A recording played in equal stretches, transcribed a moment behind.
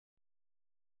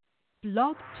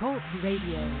Blog Talk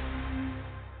Radio.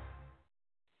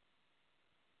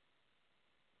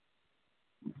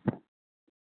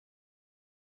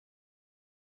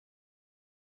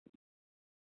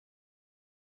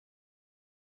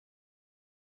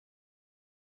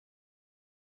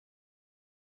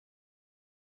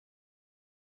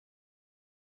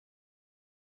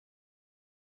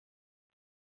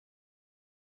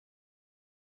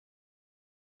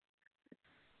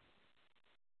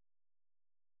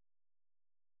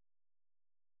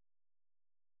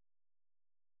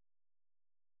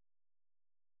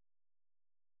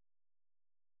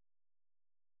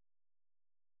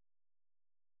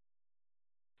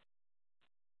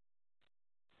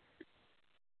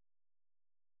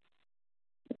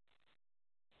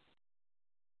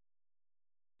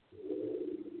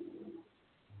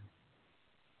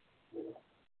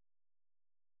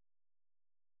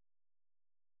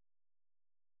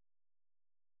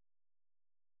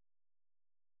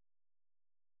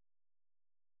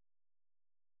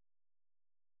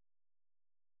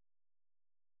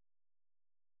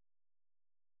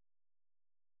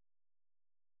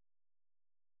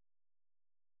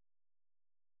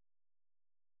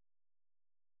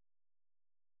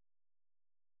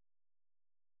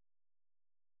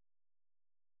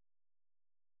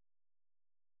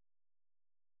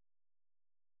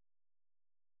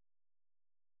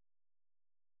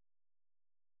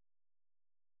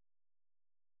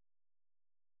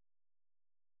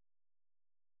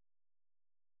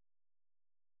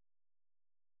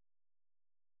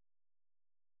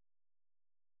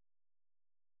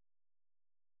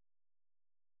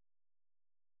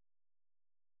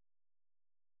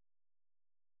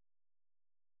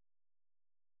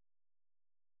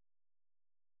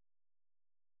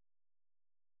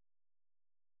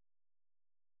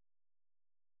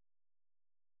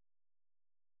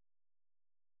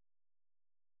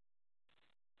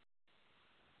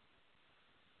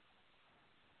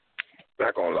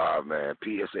 Back on live, man.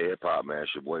 PSA Hip Hop, man.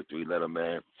 It's your boy 3 Letter,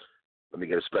 man. Let me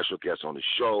get a special guest on the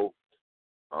show.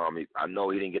 I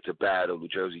know he didn't get to battle New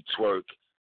Jersey Twork.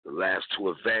 The last two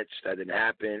events, that didn't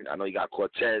happen. I know you got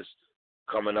Cortez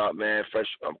coming up, man. Fresh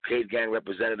Cade Gang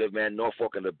representative, man.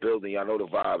 Norfolk in the building. Y'all know the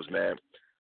vibes, man.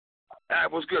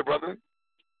 What's good, brother?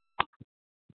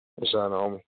 What's up,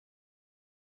 homie?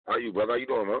 How you, brother? How you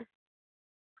doing, man?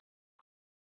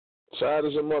 Sad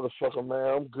as a motherfucker,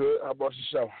 man. I'm good. How about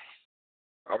yourself?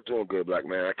 I'm doing good, black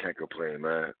man. I can't complain,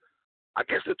 man. I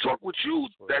guess to talk with you,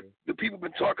 that the people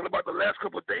been talking about the last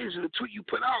couple of days of the tweet you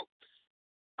put out.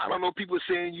 I don't know, people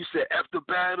saying you said after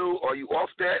battle. Are you off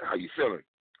that? How you feeling?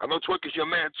 I know Twork is your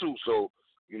man, too, so,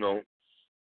 you know.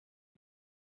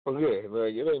 Well, yeah,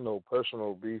 like, it ain't no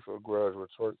personal beef or grudge with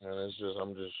Twork, man. It's just,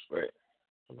 I'm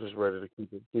just ready to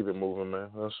keep it moving, man.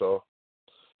 That's all.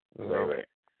 You know, right.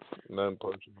 Nothing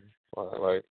personal.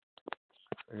 Like,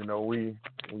 you know, we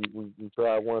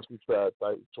tried once, we tried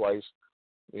twice.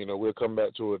 You know, we'll come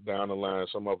back to it down the line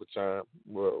some other time.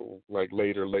 Well, like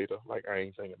later. Like, I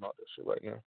ain't thinking about that shit right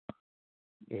now.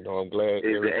 You know, I'm glad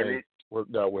everything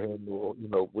worked out with him. You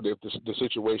know, with the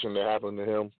situation that happened to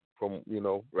him from, you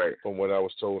know, right, from what I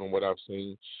was told and what I've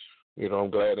seen. You know,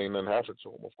 I'm glad ain't nothing happened to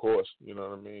him, of course. You know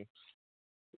what I mean?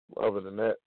 Other than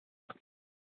that,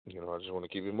 you know, I just want to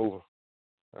keep it moving.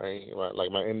 I ain't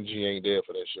like my energy ain't there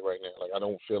for that shit right now. Like, I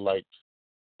don't feel like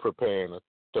preparing a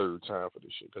third time for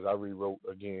this shit because I rewrote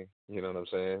again. You know what I'm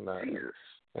saying?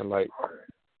 And like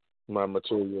my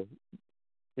material,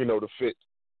 you know, to fit.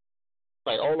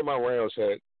 Like all of my rounds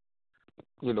had,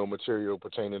 you know, material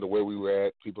pertaining to where we were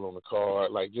at, people on the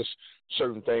card, like just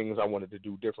certain things I wanted to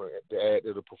do different to add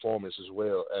to the performance as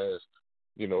well as,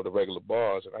 you know, the regular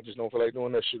bars. And I just don't feel like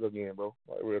doing that shit again, bro.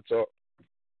 Like, real talk.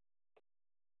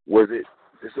 Was it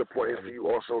disappointing for you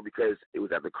also because it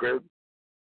was at the crib?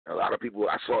 I saw a lot of people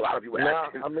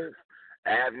asking. I mean,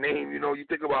 Av name, you know, you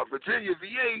think about Virginia,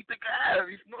 VA, you think of Av,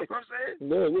 you know what I'm saying?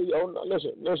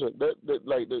 Listen, that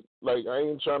I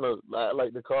ain't trying to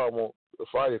like the card won't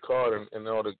fire card and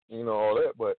all the, you know, all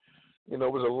that, but you know,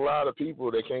 there was a lot of people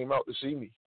that came out to see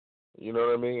me. You know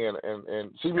what I mean?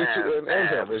 And see me too, and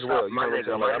him as well. My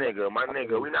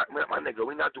nigga, we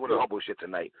not doing the humble shit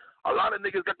tonight. A lot of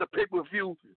niggas got the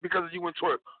pay-per-view because of you and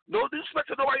Twork. No disrespect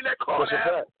to nobody that called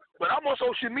Av. But I'm on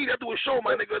social media doing a show,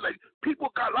 my nigga. Like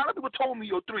a lot of people told me,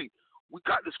 yo, 3, we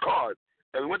got this card,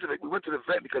 and we went to the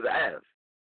event because of Av.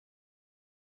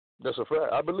 That's a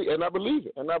fact. I believe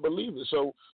it.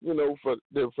 So, you know,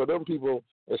 for them people,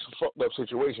 it's a fucked up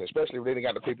situation, especially if they didn't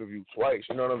got the pay-per-view twice.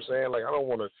 You know what I'm saying? Like, I don't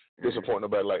want to disappoint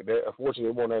nobody like that. Unfortunately,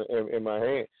 it wasn't in my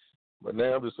hand. But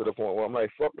now I'm just to the point where I'm like,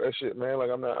 fuck that shit, man.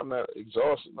 Like I'm not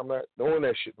exhausted. I'm not doing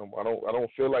that shit no more. I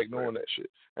don't feel like doing that shit.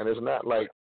 And it's not like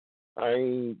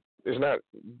it's not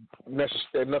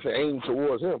necessarily nothing aimed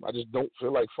towards him. I just don't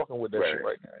feel like fucking with that shit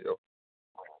right now, yo.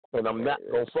 And I'm not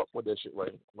gonna fuck with that shit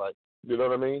right now. Like, you know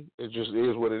what I mean? It just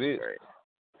is what it is.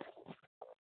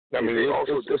 I mean,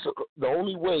 it's the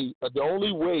only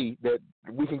way that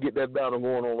we can get that battle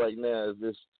going on right now is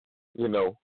this, you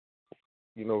know,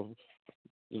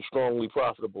 strongly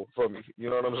profitable for me. You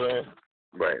know what I'm saying?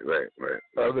 Right.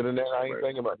 Other than that, I ain't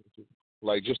thinking about it.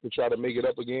 Like, just to try to make it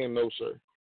up again, no, sir.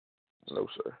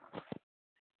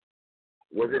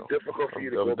 Was it difficult for you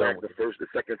to go back the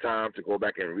second time to go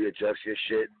back and readjust your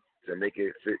shit to make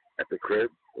it fit at the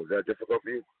crib? Was that difficult for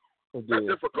you? Yeah. Not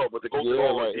difficult, but to go through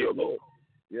all the deal, though.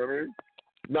 You know what I mean?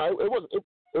 No,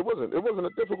 it wasn't a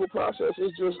difficult process.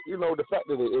 It's just, you know, the fact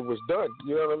that it was done.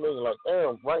 You know what I mean? Like,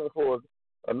 damn, writing for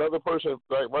another person,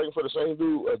 like writing for the same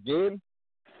dude again.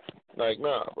 Like,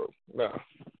 nah, bro, nah.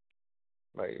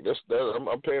 Like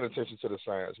I'm paying attention to the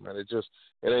science, man. It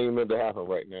ain't even meant to happen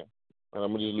right now, and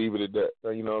I'm gonna just leave it at that.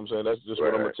 You know what I'm saying? That's just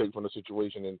what I'm gonna take from the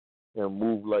situation and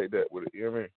move like that with it. You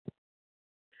know what I mean?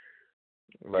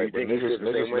 Like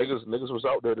niggas was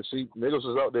out there to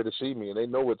see me, and they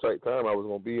know what type time I was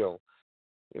gonna be on.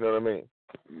 You know what I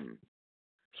mean?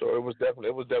 So it was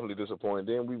definitely disappointing.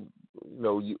 Then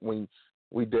when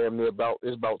we damn near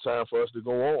it's about time for us to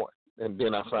go on, and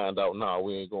then I find out, nah,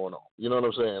 we ain't going on. You know what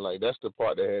I'm saying? Like, that's the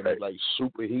part that had me like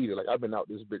super heated. Like, I've been out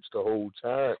this bitch the whole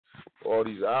time for all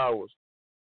these hours.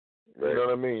 You know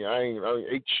what I mean? I ain't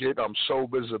ate shit. I'm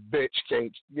sober as a bitch.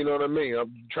 Can't, you know what I mean?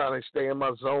 I'm trying to stay in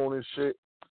my zone and shit.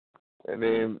 And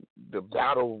then the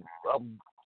battle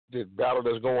that's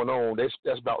going on,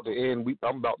 that's about to end.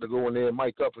 I'm about to go in there and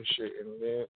mic up and shit, and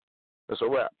then it's a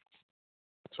wrap.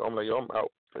 So I'm like, yo, I'm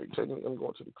out. I'm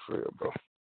going to the crib, bro.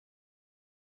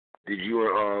 Did you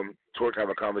and Twerk have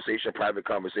a private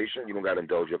conversation? You don't got to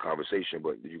indulge your conversation,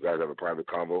 but did you guys have a private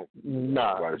convo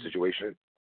about the situation?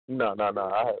 No.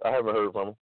 I haven't heard from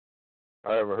him.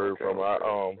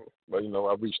 But, you know,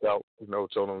 I reached out, you know,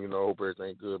 told him, you know, hope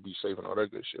everything good, be safe and all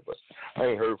that good shit. But I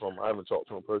ain't heard from him. I haven't talked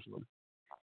to him personally.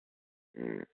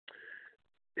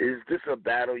 Is this a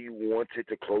battle you wanted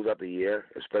to close out the year,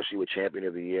 especially with Champion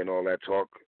of the Year and all that talk?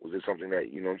 Was it something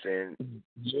that, you know what I'm saying?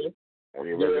 Yeah. On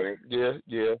your resume?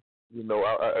 Yeah. You know,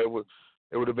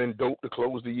 it would have been dope to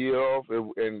close the year off,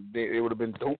 and it would have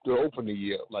been dope to open the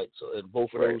year. Like, so in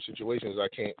both of those situations, I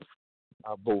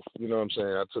both, you know what I'm saying?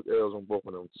 I took L's on both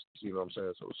of them, you know what I'm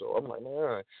saying? So I'm like, man, all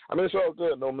right. I mean, it's all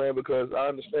good, though, man, because I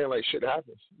understand, like, shit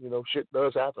happens. You know, shit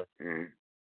does happen.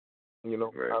 You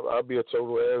know, I'll be a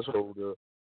total asshole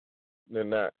than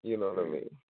that, you know what I mean?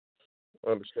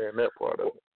 Understand that part of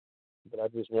it. But I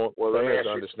just want fans to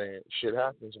understand shit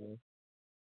happens, man.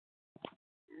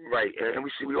 Right, and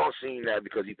we all seen that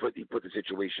because he put the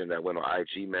situation that went on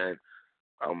IG, man,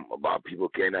 about people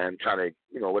getting at him, trying to,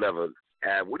 you know, whatever.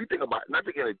 What do you think about, not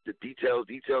to get into the details,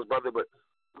 brother, but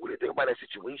what do you think about that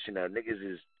situation that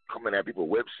niggas is coming at people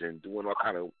whips and doing all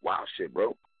kind of wild shit,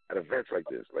 bro, at events like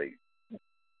this? Like,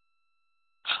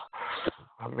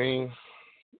 I mean,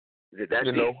 is it that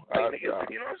you deep? know, Like, niggas, you know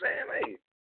what I'm saying? Like,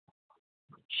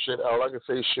 shit, all I can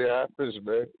say, shit happens,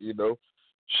 man. You know,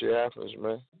 shit happens,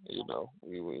 man. You know,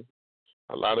 we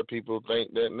a lot of people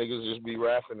think that niggas just be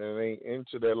rapping and ain't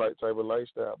into that type of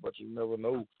lifestyle, but you never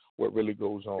know what really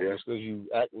goes on. Just because you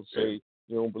act and say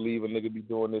you don't believe a nigga be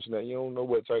doing this and that, you don't know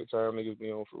what type of time niggas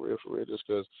be on for real, just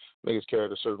because niggas carry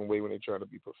it a certain way when they trying to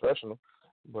be professional.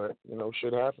 But, you know,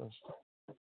 shit happens.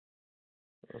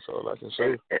 That's all I can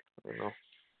say, you know.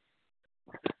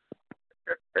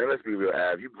 And let's be real,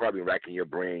 Av, you probably racking your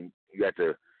brain. You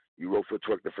wrote for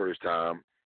Twerk the first time,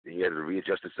 then you had to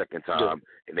readjust the second time,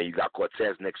 and then you got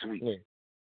Cortez next week.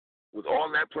 Was all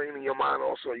that playing in your mind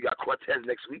also? You got Cortez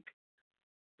next week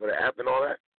for the app and all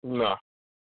that? Nah,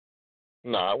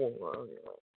 I won't.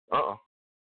 Not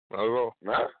at all.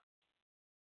 Nah?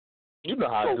 You know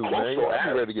how I do, man. I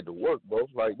be ready to get to work, bro.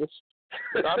 Like, this,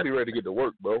 I be ready to get to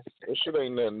work, bro. This shit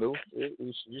ain't nothing new.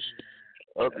 It's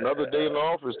another day in the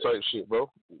office type shit,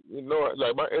 bro. You know,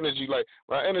 like, my energy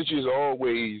is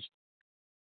always,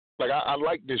 like, I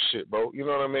like this shit, bro. You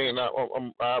know what I mean?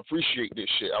 I appreciate this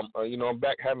shit. I'm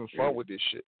back having fun with this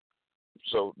shit.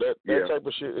 So that type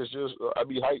of shit is just, I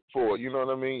be hyped for it. You know what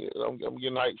I mean? I'm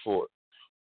getting hyped for it.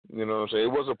 You know what I'm saying?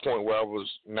 It was a point where I was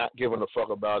not giving a fuck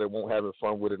about it, won't having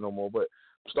fun with it no more. But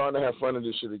I'm starting to have fun in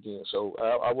this shit again. So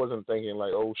I wasn't thinking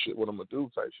like, oh shit, what I'm gonna do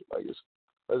type shit. Like,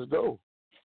 let's go.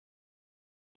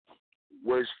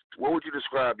 What would you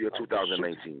describe your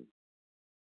 2019?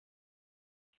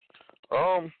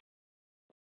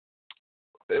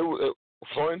 it was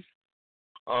fun.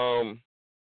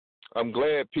 I'm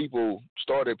glad people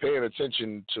started paying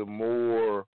attention to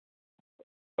more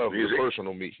of the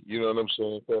personal me. You know what I'm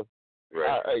saying?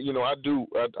 Right. I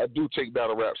do take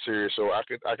battle rap serious, so I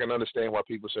can understand why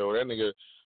people say, "Oh, that nigga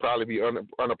probably be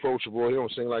unapproachable. He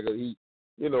don't seem like a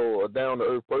down to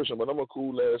earth person." But I'm a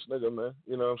cool ass nigga, man.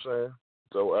 You know what I'm saying?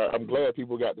 So I'm glad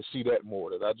people got to see that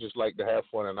more. That I just like to have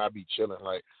fun and I be chilling,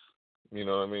 like, you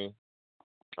know what I mean?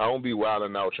 I don't be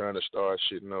wilding out trying to start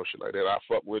shit and no shit like that. I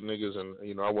fuck with niggas and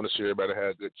I want to see everybody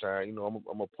have a good time.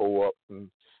 I'm a pull up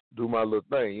and do my little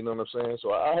thing. You know what I'm saying?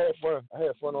 So I had fun. I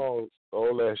had fun all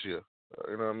last year.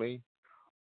 You know what I mean?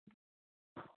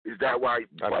 Is that why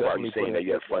you saying that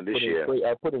you had fun this year?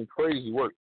 I put in crazy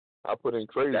work. That's work.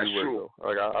 True. Though.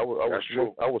 Like I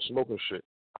was smoking shit.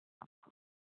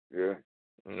 Yeah.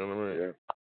 You know what I mean? Yeah.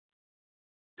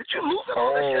 Did you lose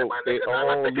all that shit, my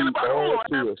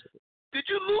nigga? Did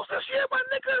you lose this year, my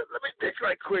nigga? Let me think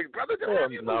right quick, brother.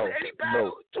 Have you lose any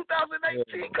battle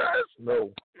 2019, cuz?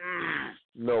 No.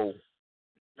 No.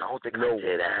 I don't think I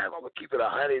did have. I'm going to keep it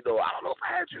 100, though. I don't know if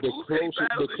I had you lose any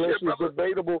battles this year,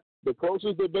 brother. The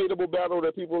closest debatable battle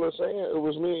that people are saying, it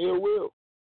was me and Ill Will.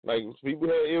 Like, people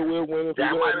had Ill Will winning.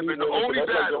 That might have been the only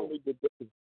battle.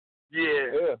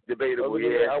 Yeah, debatable.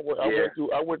 Yeah, I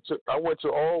went to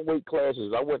all weight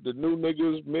classes. I went to new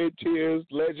niggas, mid tiers,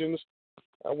 legends.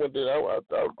 I went there. I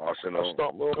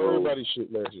stomped on everybody's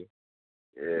shit last year.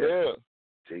 Yeah.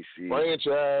 JC.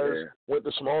 Franchise. Yeah. Went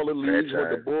to smaller leagues.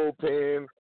 Went to bullpen.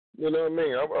 You know what I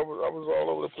mean? I was all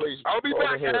over the place. I'll be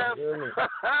back, Av.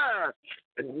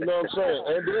 You know what I'm saying?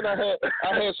 And then I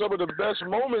had some of the best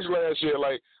moments last year.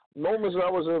 Like moments I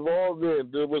was involved in.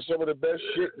 There was some of the best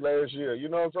shit last year. You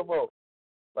know what I'm talking about?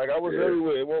 Like I was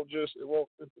everywhere. It won't just the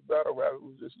battle rap. It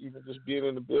was just being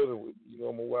in the building with you.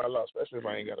 I'm a wild out, especially if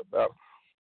I ain't got a battle.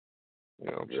 You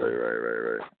know what I'm saying?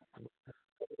 Right.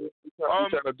 I'm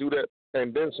trying to do that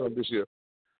and then some this year.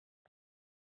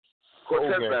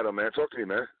 Cortez battle, man. Talk to me,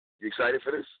 man. You excited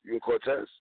for this? You and Cortez?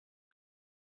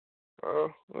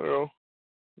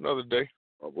 Another day.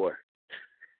 Oh boy.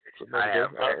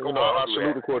 I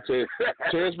salute to Cortez.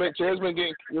 Ted's been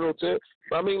getting, Ted.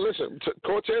 I mean, listen,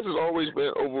 Cortez has always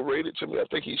been overrated to me. I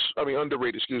think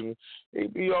underrated, excuse me.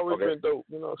 He always been dope.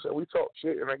 You know what I'm saying? We talk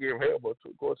shit and I give him hell, but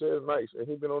Cortez is nice. And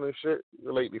he been on this shit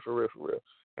lately, for real.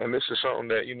 And this is something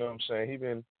that, you know what I'm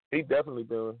saying, he definitely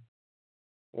been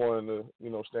wanting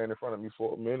to, stand in front of me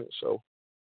for a minute. So,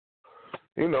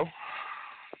 He made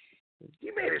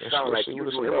it sound like you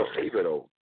was doing him a favor, though.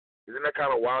 Isn't that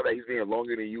kind of wild that he's being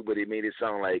longer than you, but it made it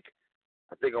sound like,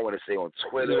 I think I want to say on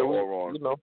Twitter or on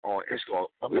Instagram.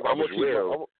 I'm going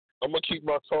to keep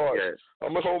my cards. Yeah.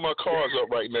 I'm going to hold my cards up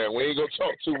right now. We ain't going to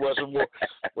talk too much more.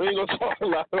 We ain't going to talk a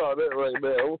lot about that right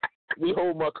now. We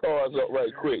hold my cards up right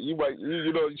quick. You try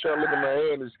to look at my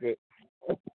hand and shit.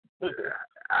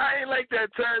 I ain't like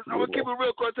that, Tez. I'm going to keep it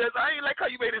real, Cortez. I ain't like how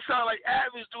you made it sound like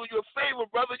Avin's doing you a favor,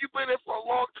 brother. You've been there for a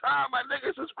long time, my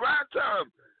nigga. Since grind time.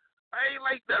 I ain't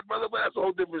like that, brother, but that's a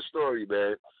whole different story,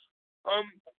 man.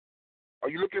 Are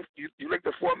you looking? You like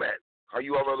the format? How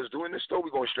you all others doing this? Though we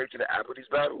going straight to the app of these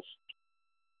battles?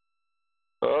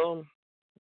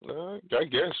 I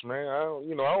guess, man. I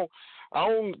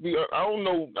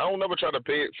don't never try to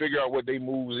figure out what they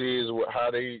moves is,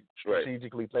 how they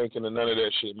strategically thinking, and none of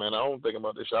that shit, man. I don't think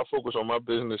about this shit. I focus on my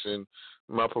business and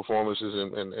my performances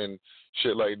and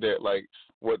shit like that. Like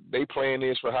what they plan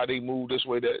is for how they move this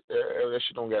way. That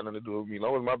shit don't got nothing to do with me. As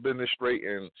long as my business straight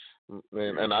and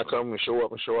I come and show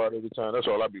up and show out every time, that's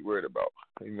all I be worried about.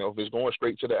 If it's going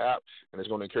straight to the app and it's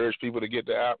going to encourage people to get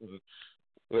the app and.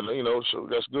 So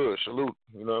that's good. Salute.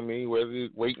 You know what I mean? Whether you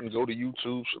wait and go to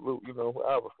YouTube, salute.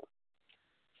 Whatever.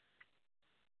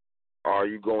 Are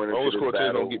you going into this Cortez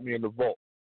battle? Don't get me in the vault.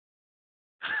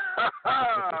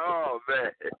 Oh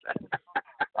man.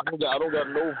 I don't got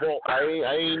no vault. I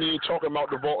ain't even talking about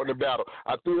the vault in the battle.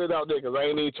 I threw it out there because I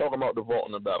ain't even talking about the vault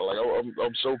in the battle. Like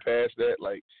I'm so past that.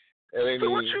 Like. So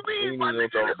what you mean, my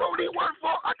nigga? There's only one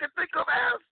vault I can think of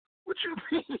as. What you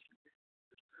mean?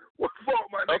 What fault,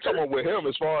 my nigga? I'm talking about with him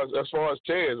as far as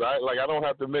Tez. I don't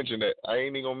have to mention that. I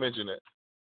ain't even gonna mention that.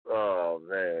 Oh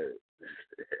man.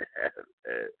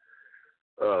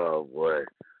 Oh boy.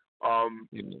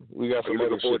 We got some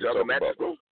other shit to talk about.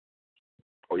 Bro?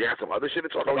 Oh, you got some other shit to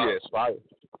talk about? Oh yeah, it's fire.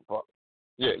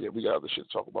 Yeah, we got other shit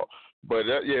to talk about. But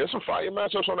there's some fire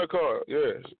matchups on that card.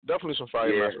 Yeah, definitely some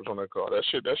fire matchups on that card. That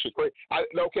shit great.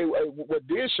 What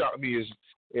did shock me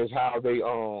is how they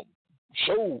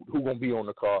showed who gonna be on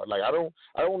the card. Like I don't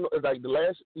know. Like the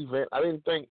last event, I didn't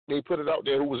think they put it out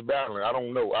there who was battling. I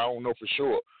don't know for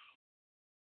sure.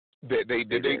 Did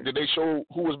they show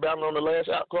who was battling on the last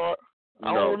app card?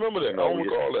 I don't remember that. No, I don't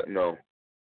recall that. No,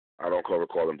 I don't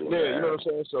recall them doing that. Yeah, you know what I'm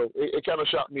saying? So it kind of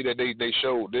shocked me that they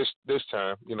showed this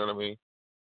time, you know what I mean?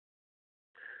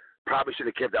 Probably should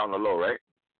have kept that on the low, right?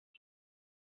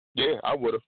 Yeah, I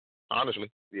would have,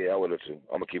 honestly. Yeah, I would have too.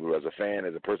 I'm going to keep it as a fan,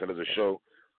 as a person, as a show.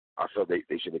 I felt they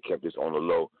should have kept this on the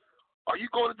low. Are you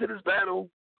going into this battle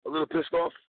a little pissed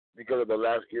off because of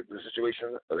the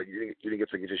situation? Like you didn't get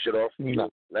to get your shit off? No.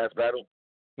 Last battle?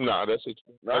 Nah, that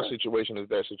situation is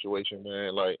that situation,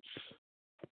 man. Like,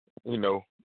 you know,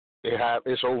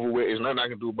 it's over with. There's nothing I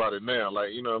can do about it now.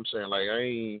 Like, you know what I'm saying? Like,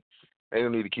 I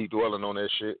don't need to keep dwelling on that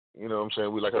shit. You know what I'm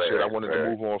saying? I said, I wanted to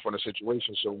move on from the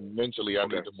situation. So mentally, I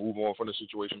need to move on from the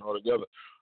situation altogether.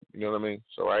 You know what I mean?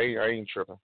 So I ain't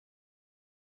tripping.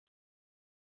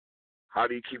 How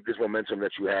do you keep this momentum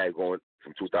that you had going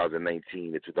from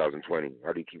 2019 to 2020?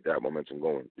 How do you keep that momentum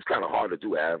going? It's kind of hard to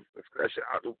do, Av. I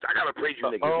got to praise you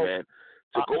niggas, man.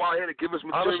 To go out here to give us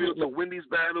material to win these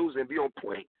battles and be on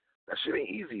point, that shit ain't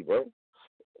easy, bro.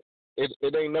 It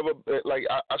ain't never, like,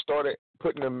 I started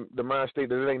putting the mind state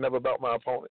that it ain't never about my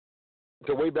opponent.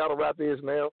 The way battle rap is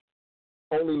now,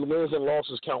 only wins and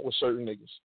losses count with certain niggas.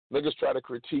 Niggas try to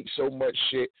critique so much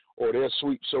shit or they'll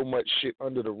sweep so much shit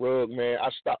under the rug, man. I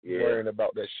stopped worrying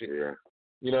about that shit. Yeah.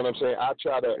 You know what I'm saying? I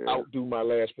try to outdo my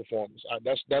last performance.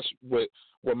 That's what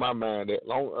my mind at.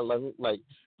 Like,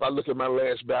 if I look at my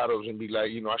last battles and be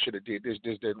like, you know, I should have did this,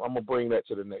 I'm going to bring that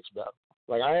to the next battle.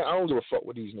 Like, I don't give a fuck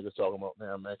what these niggas talking about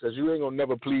now, man, because you ain't going to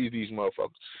never please these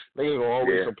motherfuckers. Niggas going to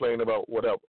always complain about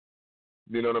whatever.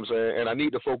 You know what I'm saying? And I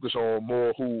need to focus on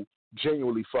more who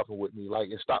genuinely fucking with me, like,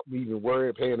 and stop me even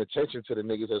worrying, paying attention to the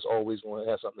niggas that's always going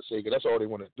to have something to say, because that's all they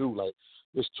want to do. Like,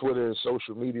 this Twitter and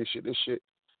social media shit, this shit,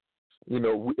 you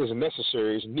know, is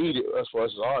necessary, it's needed as far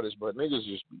as artists, but niggas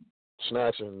just be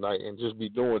snatching, like, and just be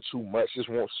doing too much, just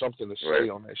want something to say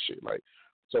on that shit. Like,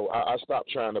 so I stopped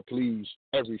trying to please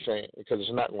every fan, because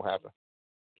it's not going to happen.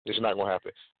 It's not going to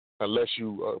happen. Unless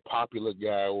you a popular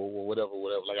guy or whatever.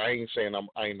 Like, I ain't saying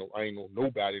I ain't no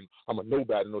nobody. I'm a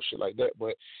nobody, no shit like that.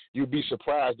 But you'd be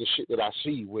surprised the shit that I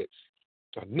see with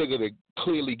a nigga that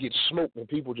clearly gets smoked and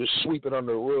people just sweep it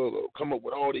under the rug or come up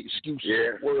with all the excuses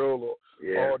in the world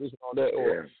or all this and all that.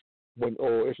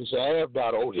 Or if it's an Av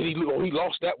battle, he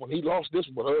lost that one. He lost this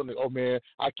one. Oh, man,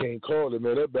 I can't call it,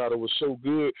 man. That battle was so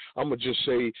good. I'm going to just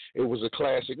say it was a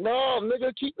classic. No,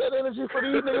 nigga, keep that energy for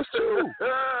these niggas, too.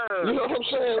 You know what I'm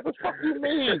saying? What the fuck you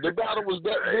mean? The battle was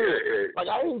that good. Like,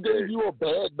 I ain't giving you a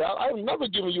bad battle. I ain't never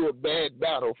giving you a bad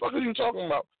battle. Fuck are you talking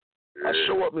about? I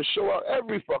show up and show out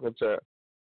every fucking time.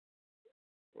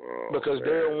 Because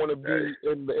they don't want to be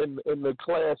in the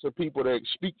class of people that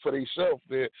speak for themselves.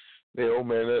 Oh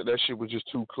man, that shit was just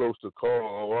too close to call.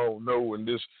 Oh, I don't know, and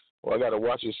this, I got to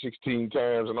watch it 16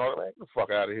 times and all that. Get the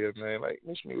fuck out of here, man. Like,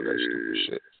 miss me with that stupid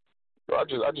shit. So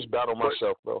I just battle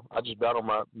myself, bro. I just battle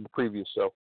my previous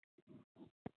self.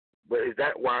 But is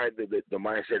that why the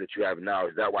mindset that you have now?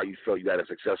 Is that why you felt you had a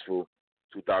successful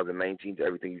 2019 to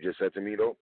everything you just said to me,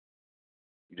 though?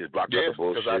 You just blocked out the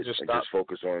bullshit I just and just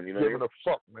focus on, you know, giving a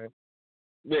fuck, man.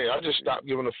 Yeah, I just stopped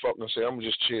giving a fuck and say, I'm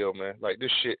just chill, man. Like,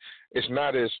 this shit, it's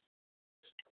not as,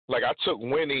 like, I took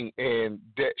winning and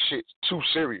that shit too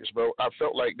serious, bro. I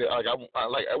felt like that,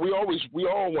 we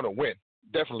all want to win.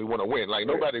 Definitely want to win. Like,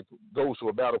 nobody goes to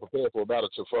a battle prepared for a battle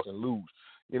to fucking lose.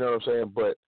 You know what I'm saying?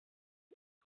 But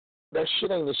that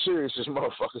shit ain't as serious as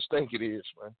motherfuckers think it is,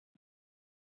 man.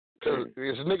 Because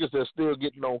there's niggas that still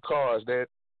getting on cars that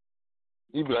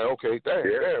you be like, okay,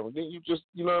 damn. Then you just,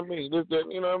 you know what I mean?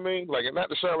 You know what I mean? Like, and not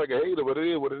to sound like a hater, but it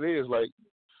is what it is. Like,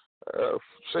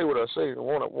 say what I say,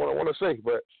 what I want to say,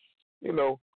 but you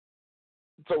know,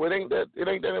 so it ain't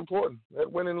that important.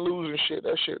 That winning and losing shit,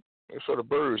 that shit is for the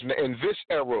birds. In this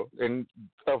era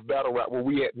of battle rap, where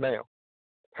we at now,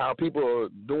 how people are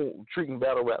treating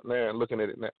battle rap now and looking at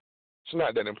it now, it's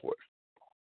not that important.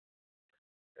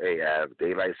 Hey,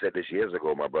 Daylight said this years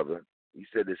ago, my brother. He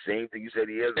said the same thing you said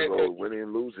years ago, winning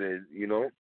and losing, you know.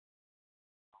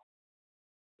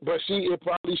 But see, it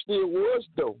probably still was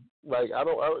though. Like,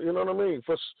 you know what I mean?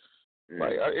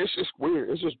 It's just weird.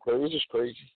 It's just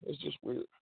crazy. It's just weird.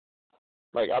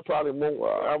 Like, I probably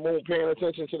won't paying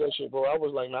attention to that shit, bro. I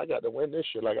was like, man, I got to win this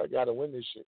shit. Like, I got to win this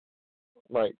shit.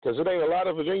 Like, because it ain't a lot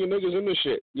of Virginia niggas in this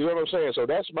shit. You know what I'm saying? So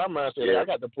that's my mindset. Like, I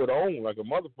got to put on like a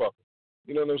motherfucker.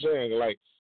 You know what I'm saying? Like,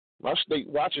 my state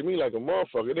watching me like a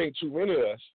motherfucker. It ain't too many of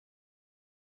us.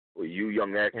 Well, you,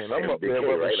 Young X, and I'm up Big there, K,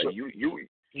 right? Like, you,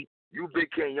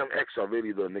 Big K, and Young X are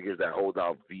really the niggas that hold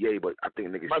down VA, but I think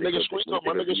niggas. My nigga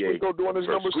Squeako doing his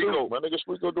numbers too. My nigga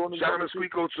Squeako doing his numbers too.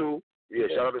 Shout out to Squeako too. Yeah,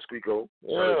 shout out to Squeako.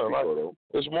 Yeah, like,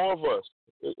 it's more of us.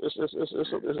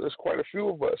 It's quite a few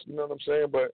of us. You know what I'm saying?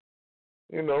 But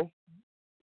you know,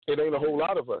 it ain't a whole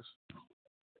lot of us.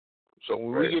 So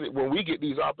when we get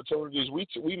these opportunities,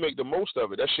 we make the most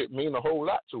of it. That shit mean a whole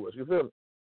lot to us. You feel me?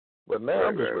 But now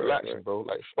I'm just relaxing, bro.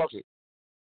 Like, fuck it.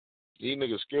 These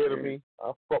niggas scared of me.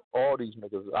 I fuck all these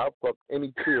niggas. I fuck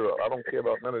any tear up. I don't care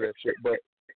about none of that shit. But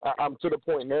I'm to the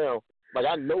point now, like,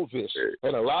 I know this,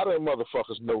 and a lot of them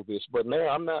motherfuckers know this. But now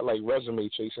I'm not like resume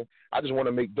chasing. I just want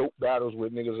to make dope battles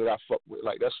with niggas that I fuck with.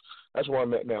 Like, that's where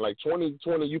I'm at now. Like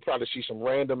 2020, you probably see some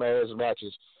random ass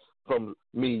matches from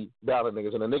me battling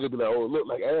niggas, and a nigga be like, "Oh, it look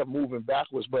like I'm moving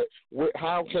backwards." But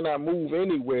how can I move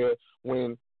anywhere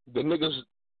when the niggas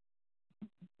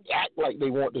act like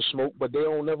they want to smoke, but they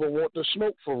don't never want to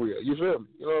smoke for real? You feel me?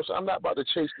 You know what I'm saying? I'm not about to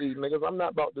chase these niggas. I'm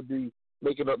not about to be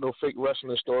making up no fake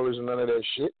wrestling stories and none of that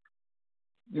shit.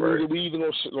 We either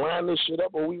gonna line this shit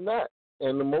up or we not.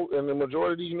 And the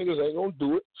majority of these niggas ain't gonna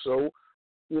do it. So,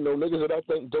 you know, niggas that I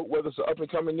think dope, whether it's an up and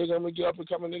coming nigga, I'm gonna get up and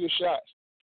coming nigga shots.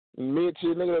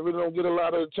 Mid-tier nigga that really don't get a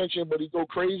lot of attention, but he go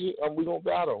crazy, we gonna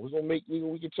battle.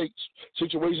 We can take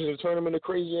situations and turn them into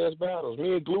crazy ass battles.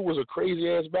 Me and Glue was a crazy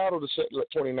ass battle to set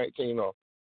 2019 off.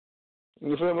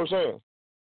 You feel what I'm saying?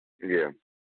 Yeah.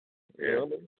 You know what I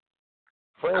mean?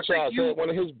 Franchise had one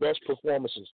of his best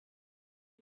performances.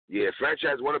 Yeah,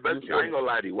 Franchise, one of the best. I ain't gonna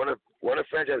lie to you. One of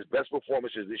Franchise's best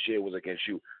performances this year was against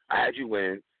you. I had you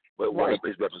win, but one of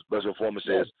his best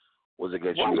performances was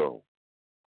against you, though.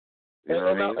 You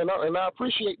know and I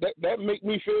appreciate that. That make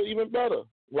me feel even better.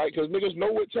 Like, because niggas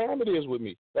know what time it is with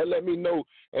me. That let me know,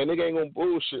 and nigga ain't gonna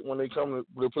bullshit when they come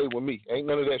to play with me. Ain't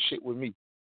none of that shit with me.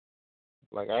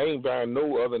 Like, I ain't buying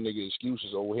no other nigga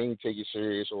excuses, or he ain't take it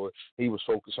serious, or he was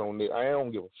focused on it. I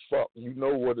don't give a fuck. You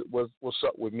know what's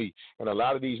up with me. And a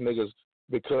lot of these niggas,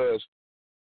 because,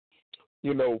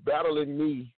 you know, battling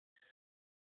me,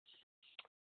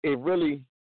 it really,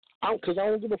 because I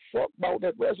don't give a fuck about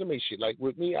that resume shit. Like,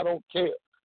 with me, I don't care.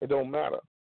 It don't matter.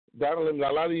 Battling, a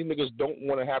lot of these niggas don't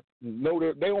want to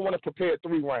they don't want to prepare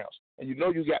 3 rounds. And you know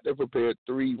you got to prepare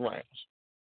 3 rounds.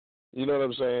 You know what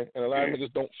I'm saying? And a lot of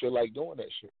niggas don't feel like doing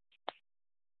that shit.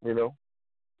 You know?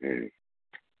 Take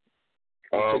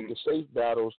the safe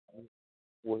battles,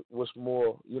 what's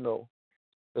more, you know,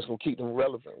 that's going to keep them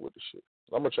relevant with the shit.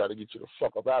 I'm going to try to get you the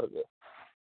fuck up out of there.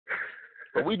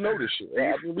 But we know this shit.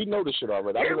 I mean, we know this shit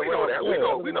already. Yeah, we know that. We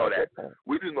know that.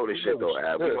 We just know this shit, though.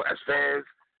 We know, as fans,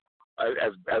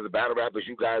 as a battle rappers,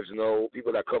 you guys know,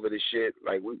 people that cover this shit,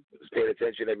 like, we pay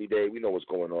attention every day. We know what's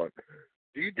going on.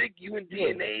 Do you think you and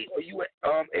DNA or you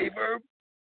and Averb,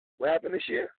 what happened this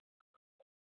year?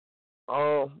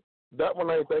 That one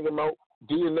I ain't thinking about.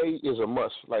 DNA is a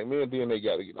must. Like, me and DNA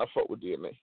got to get. I fuck with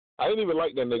DNA. I didn't even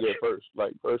like that nigga at first.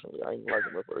 Like, personally, I didn't like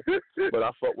him at first. But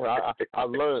I fuck with. I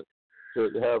learned to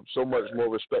have so much more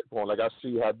respect for him. Like, I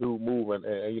see how dude move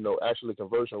and you know, actually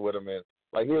conversing with him, and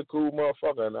like, he a cool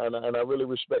motherfucker, and I really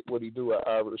respect what he do.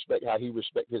 I respect how he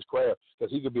respect his craft,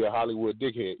 because he could be a Hollywood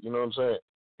dickhead. You know what I'm saying?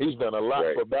 He's done a lot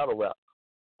for battle rap.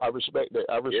 I respect that.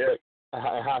 I respect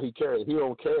how he carried. He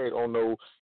don't carry it on no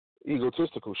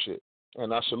egotistical shit.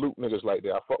 And I salute niggas like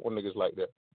that. I fuck with niggas like that.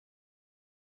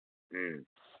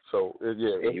 So,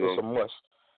 it's a must.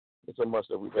 It's a must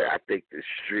that we have. I think the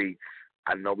streets,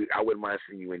 I wouldn't mind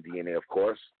seeing you in DNA, of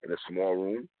course, in a small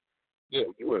room. Yeah.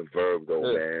 You in Verb, though,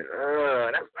 man.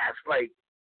 That's like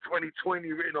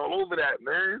 2020 written all over that,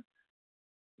 man.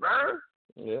 Nah?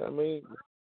 Yeah, I mean,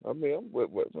 I'm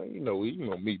with man. You know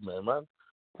me, man. My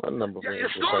number one. Your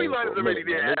storyline is already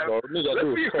there.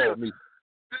 Nigga, call me.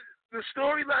 The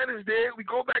storyline is there. We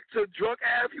go back to Drunk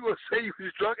Ave. You gonna say you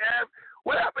was Drunk Ave?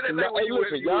 What happened that night when you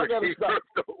were? Y'all gotta stop,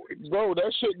 bro.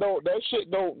 That shit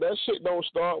don't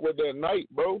start with that night,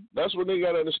 bro. That's what they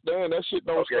gotta understand. That shit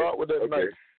don't start with that night.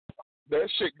 That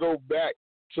shit go back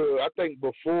to, I think,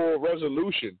 before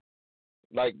Resolution.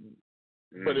 Like.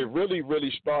 But it really, really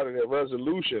started at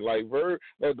Resolution. Like, but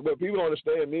people don't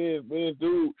understand, me and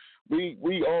dude,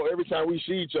 we all, every time we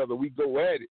see each other, we go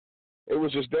at it. It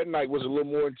was just that night was a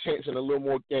little more intense and a little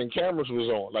more, and cameras was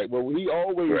on. Like, well, he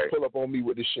always pull up on me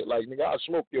with this shit. Like, nigga, I'll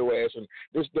smoke your ass and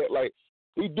this, that. Like,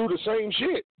 he do the same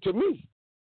shit to me.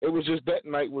 It was just that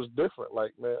night was different.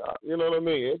 Like, man, you know what I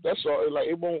mean? That's all. Like,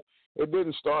 it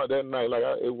didn't start that night. Like,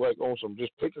 it was like on some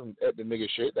just picking at the nigga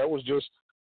shit. That was just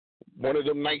one of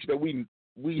them nights that we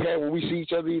had when we see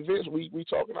each other events, we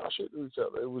talking our shit to each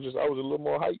other. It was just, I was a little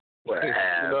more hype. Well, you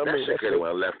know that shit could have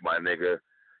went left, my nigga.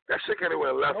 That shit could have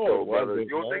went left, though, brother. You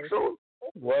don't think so?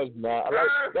 It was not.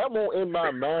 Like, that won't in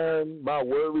my mind, my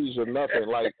worries or nothing.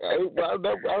 Like,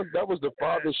 that was the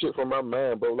farthest shit from my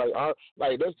mind, bro.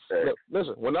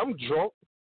 Listen, when I'm drunk,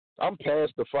 I'm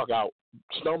passed the fuck out,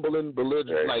 stumbling,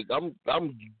 belligerent. Like, I'm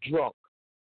drunk.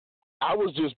 I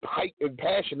was just hyped and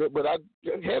passionate, but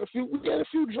we had a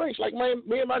few drinks. Like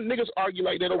me and my niggas argue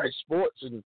like that over sports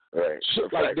and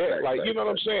shit like that. Like you know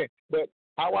what I'm saying? But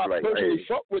how I personally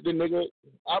fuck with the nigga,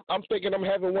 I'm thinking I'm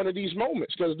having one of these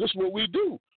moments because this is what we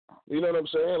do. You know what I'm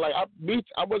saying? Like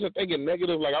I wasn't thinking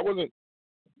negative. Like I wasn't,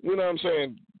 you know what I'm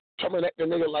saying, coming at the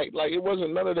nigga like it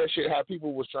wasn't none of that shit. How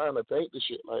people was trying to think the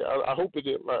shit. Like I hope it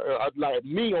did. Like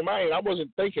me on my end, I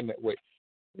wasn't thinking that way.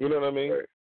 You know what I mean?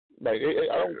 Like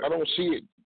I don't see it.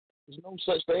 There's no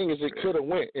such thing as it could have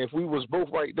went if we was both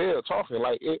right there talking.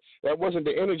 Like that wasn't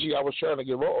the energy I was trying to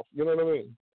give off. You know what I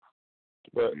mean?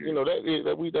 But you know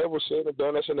that was said and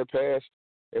done. That's in the past.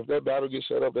 If that battle gets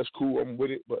set up, that's cool. I'm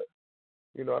with it. But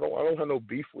you know I don't have no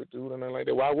beef with dude and nothing like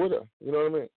that. Why would I? You know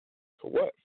what I mean? For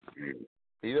what?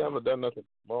 He never done nothing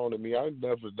wrong to me. I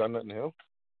never done nothing to him.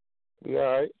 Be all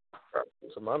right.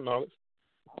 To my knowledge.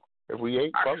 If we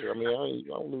ain't fucking, I mean, I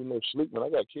don't need no sleep, man. I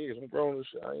got kids. I'm grown and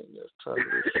shit. I ain't just trying to do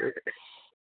this shit.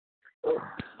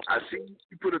 I see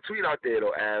you put a tweet out there,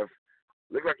 though, Av.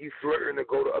 Look like you flirting to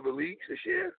go to other leagues this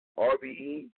year.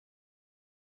 RBE.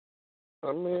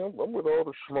 I mean, I'm with all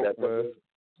the smoke, man.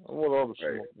 I'm with all the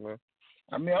smoke, man.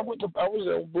 I mean, I was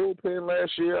at Bullpen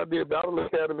last year. I did Battle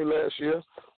Academy last year.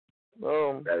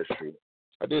 That is true.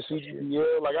 I did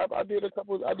CGBL. Like I did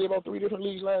about 3 different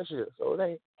leagues last year. So it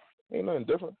ain't nothing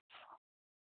different.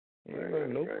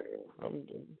 Nope.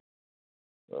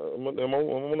 I'm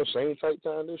on the same type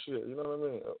time this year. You know what I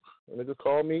mean? Niggas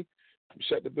call me, you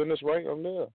set the business right, I'm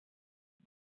there.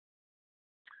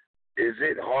 Is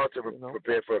it hard to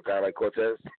prepare for a guy like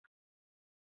Cortez?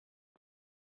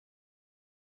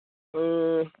 I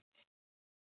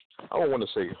don't want to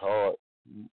say hard.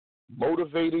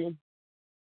 Motivating.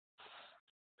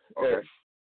 Okay.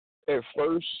 At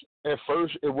first,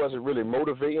 it wasn't really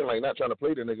motivating, like not trying to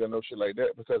play the nigga or no shit like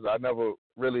that, because I never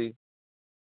really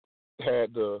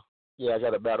had I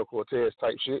got a battle Cortez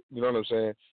type shit, you know what I'm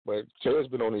saying? But Tez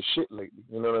been on his shit lately,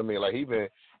 you know what I mean? Like he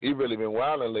really been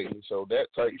wilding lately, so that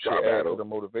type shit added to the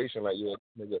motivation, like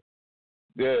nigga.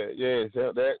 Yeah,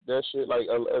 that shit, like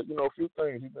you know, a few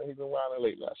things he been wilding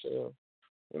lately. I said,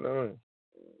 you know what I mean?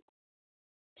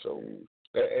 So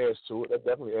that adds to it. That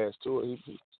definitely adds to it.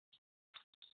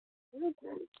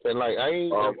 And like I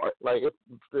ain't like if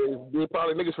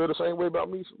probably niggas feel the same way about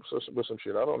me with some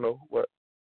shit. I don't know what.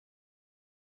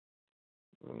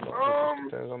 It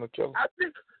depends on the killer. I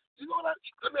think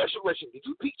let me ask you a question. Did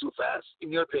you peak too fast,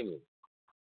 in your opinion?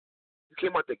 You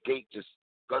came out the gate just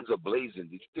guns are blazing.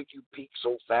 Did you think you peaked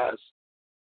so fast?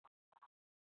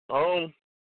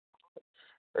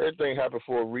 Everything happened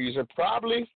for a reason.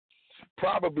 Probably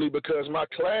because my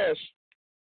class.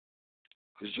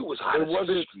 Because you was hot. It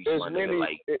wasn't as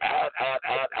many.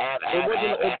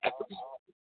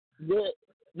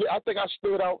 Yeah, I think I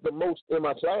stood out the most in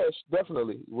my class,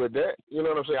 definitely, with that. You know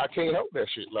what I'm saying? I can't help that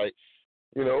shit. Like,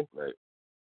 you know,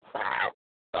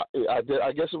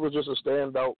 I guess it was just a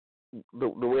standout,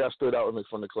 the way I stood out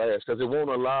from the class, because it wasn't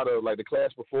a lot of, like, the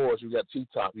class before us, you got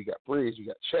T-Top, you got Bridge, you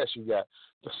got Chess, you got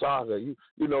the Saga. You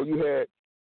know, you had,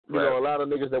 you know, a lot of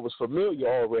niggas that was familiar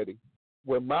already.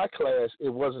 With my class, it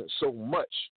wasn't so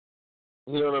much.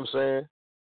 You know what I'm saying?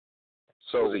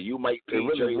 So you Mike P,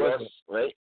 really Jerry West,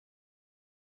 right?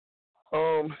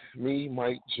 Me,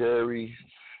 Mike, Jerry.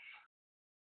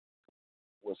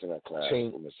 What's in that class?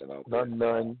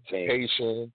 None.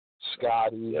 Haitian,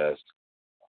 Scotty. Yes.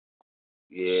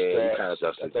 Yeah, you kind of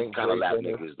dusted. You kind of lap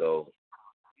niggas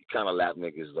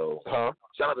though. Huh?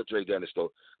 Shout out to Dre Dennis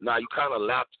though. Nah, you kind of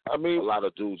lapped. A lot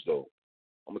of dudes though.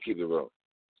 I'm gonna keep it real.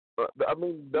 I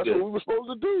mean, that's what we were supposed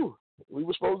to do. We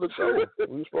were supposed to go.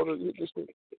 We were supposed to hit this thing.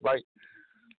 Like,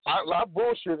 I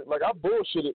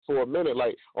bullshitted for a minute.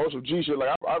 Like, on some G shit,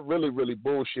 like, I really, really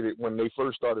bullshitted when they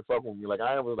first started fucking with me. Like,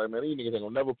 I was like, man, these niggas ain't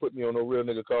gonna never put me on no real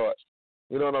nigga cards.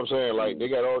 You know what I'm saying? Like, they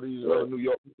got all these New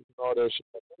York people and all that shit.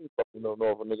 Like, they ain't fucking no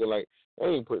North nigga. Like, they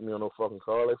ain't putting me on no fucking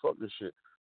card. Like, fuck this shit.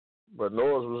 But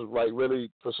Norris was, like, really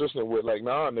persistent with, like,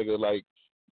 nah, nigga, like,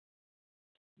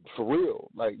 for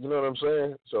real. Like, you know what I'm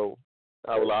saying? So,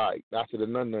 I was like, after the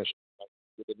none shit,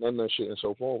 with the none shit and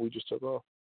so forth, we just took off.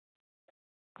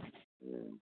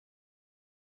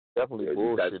 Definitely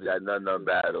bullshit. That none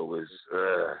battle was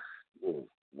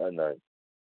none.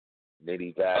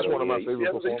 Nitty battle. That's one of my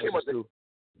favorite performances too.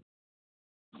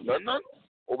 None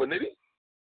over Nitty?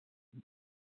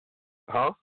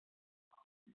 Huh?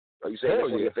 Are you saying that's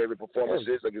one of your favorite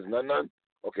performances? Like it's none?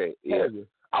 Okay, yeah.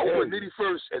 I would put Nitty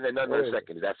first and then none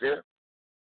second. Is that fair?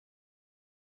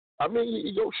 I mean,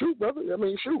 you shoot, brother. I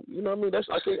mean, shoot. You know what I mean?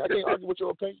 I can't argue with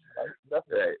your opinion. Like,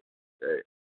 right.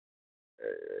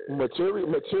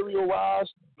 Material wise,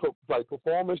 like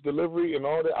performance, delivery, and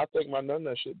all that, I think my none of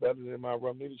that shit better than my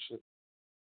Rum Nitty shit.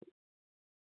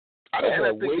 I done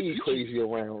had way crazier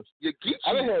rounds.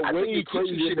 I done had way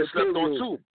crazier shit slept on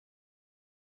too.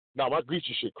 No, my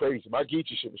Geechee shit crazy. My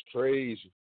Geechee shit was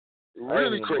crazy.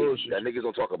 Really crazy. That niggas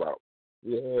don't talk about.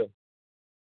 Yeah,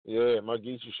 my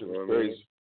Geechee shit was crazy.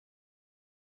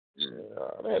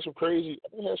 Yeah, I had some crazy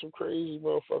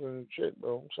motherfucking shit,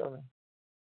 bro. I'm trying to.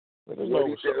 What do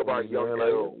you think about Young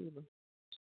Ill?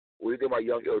 What do you think about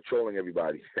Young Ill trolling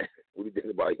everybody? What do you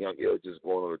think about Young Ill just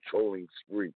going on a trolling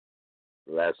spree?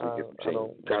 Last week, kind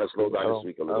of slowed down this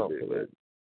week a little bit, man.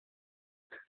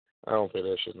 I don't pay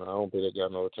that shit. No, I don't pay that guy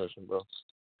no attention, bro.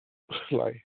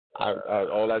 Like,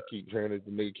 all I keep hearing is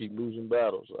the nigga keep losing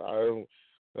battles. I don't.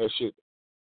 That shit.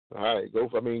 All right, go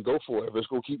for it. If it's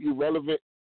gonna keep you relevant,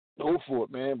 go for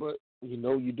it, man. But you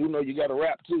do know you got to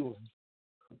rap too.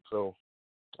 So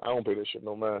I don't pay that shit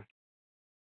no mind.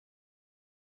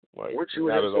 Like, weren't you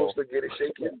supposed to get it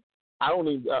shaken? I don't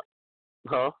even.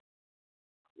 Huh?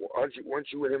 Weren't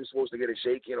you and him supposed to get it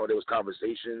shaken, or there was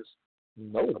conversations?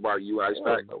 No. About you, Ice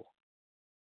Pack? No.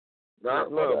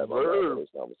 No, Verb.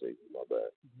 My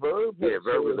bad. Verb. Yeah,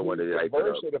 Verb was the one that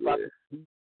hyped it up.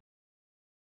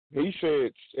 He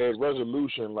said at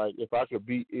resolution, like, if I could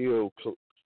beat Ill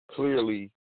clearly,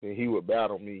 then he would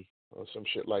battle me or some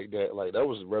shit like that. Like, that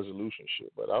was resolution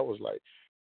shit. But I was like,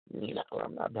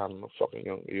 I'm not battling no fucking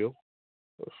Young Ill.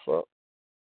 What the fuck?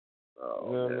 Oh,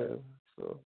 you know what I mean?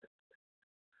 So,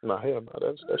 hell no.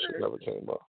 That shit never came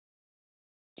up.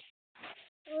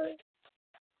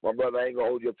 My brother, I ain't gonna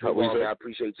hold you up too long, man. I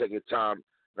appreciate you taking your time.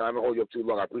 No, I'm gonna hold you up too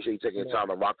long. I appreciate you taking your time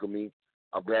to rock with me.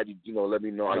 I'm glad you let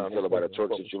me know how you feel about the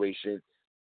Turk situation.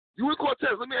 You and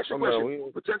Cortez, let me ask you a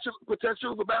question.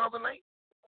 Potential for Battle of the Night?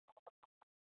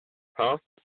 Huh?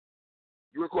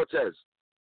 You and Cortez.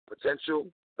 Potential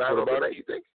Battle of the Night, you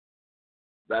think?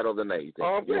 Battle of the Night, you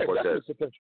think? Yeah, definite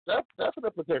potential.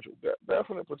 Definite potential.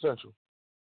 Definite potential.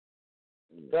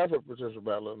 Definite potential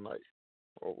Battle of the Night.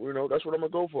 That's what I'm gonna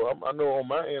go for. I know on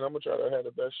my end, I'm gonna try to have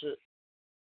the best shit.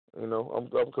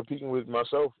 I'm competing with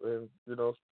myself, and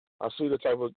I see the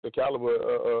caliber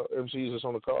MCs that's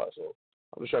on the card. So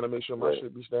I'm just trying to make sure my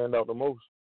shit be stand out the most.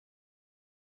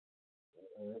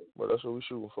 But that's what we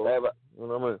shooting for. You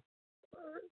know what I mean?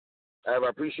 I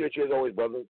appreciate you as always,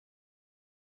 brother.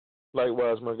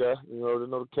 Likewise, my guy. You already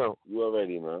know the count. You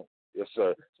already, man. Yes,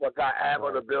 sir. It's my guy Av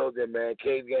on the building, man.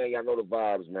 Cave Gang, I know the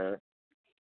vibes, man.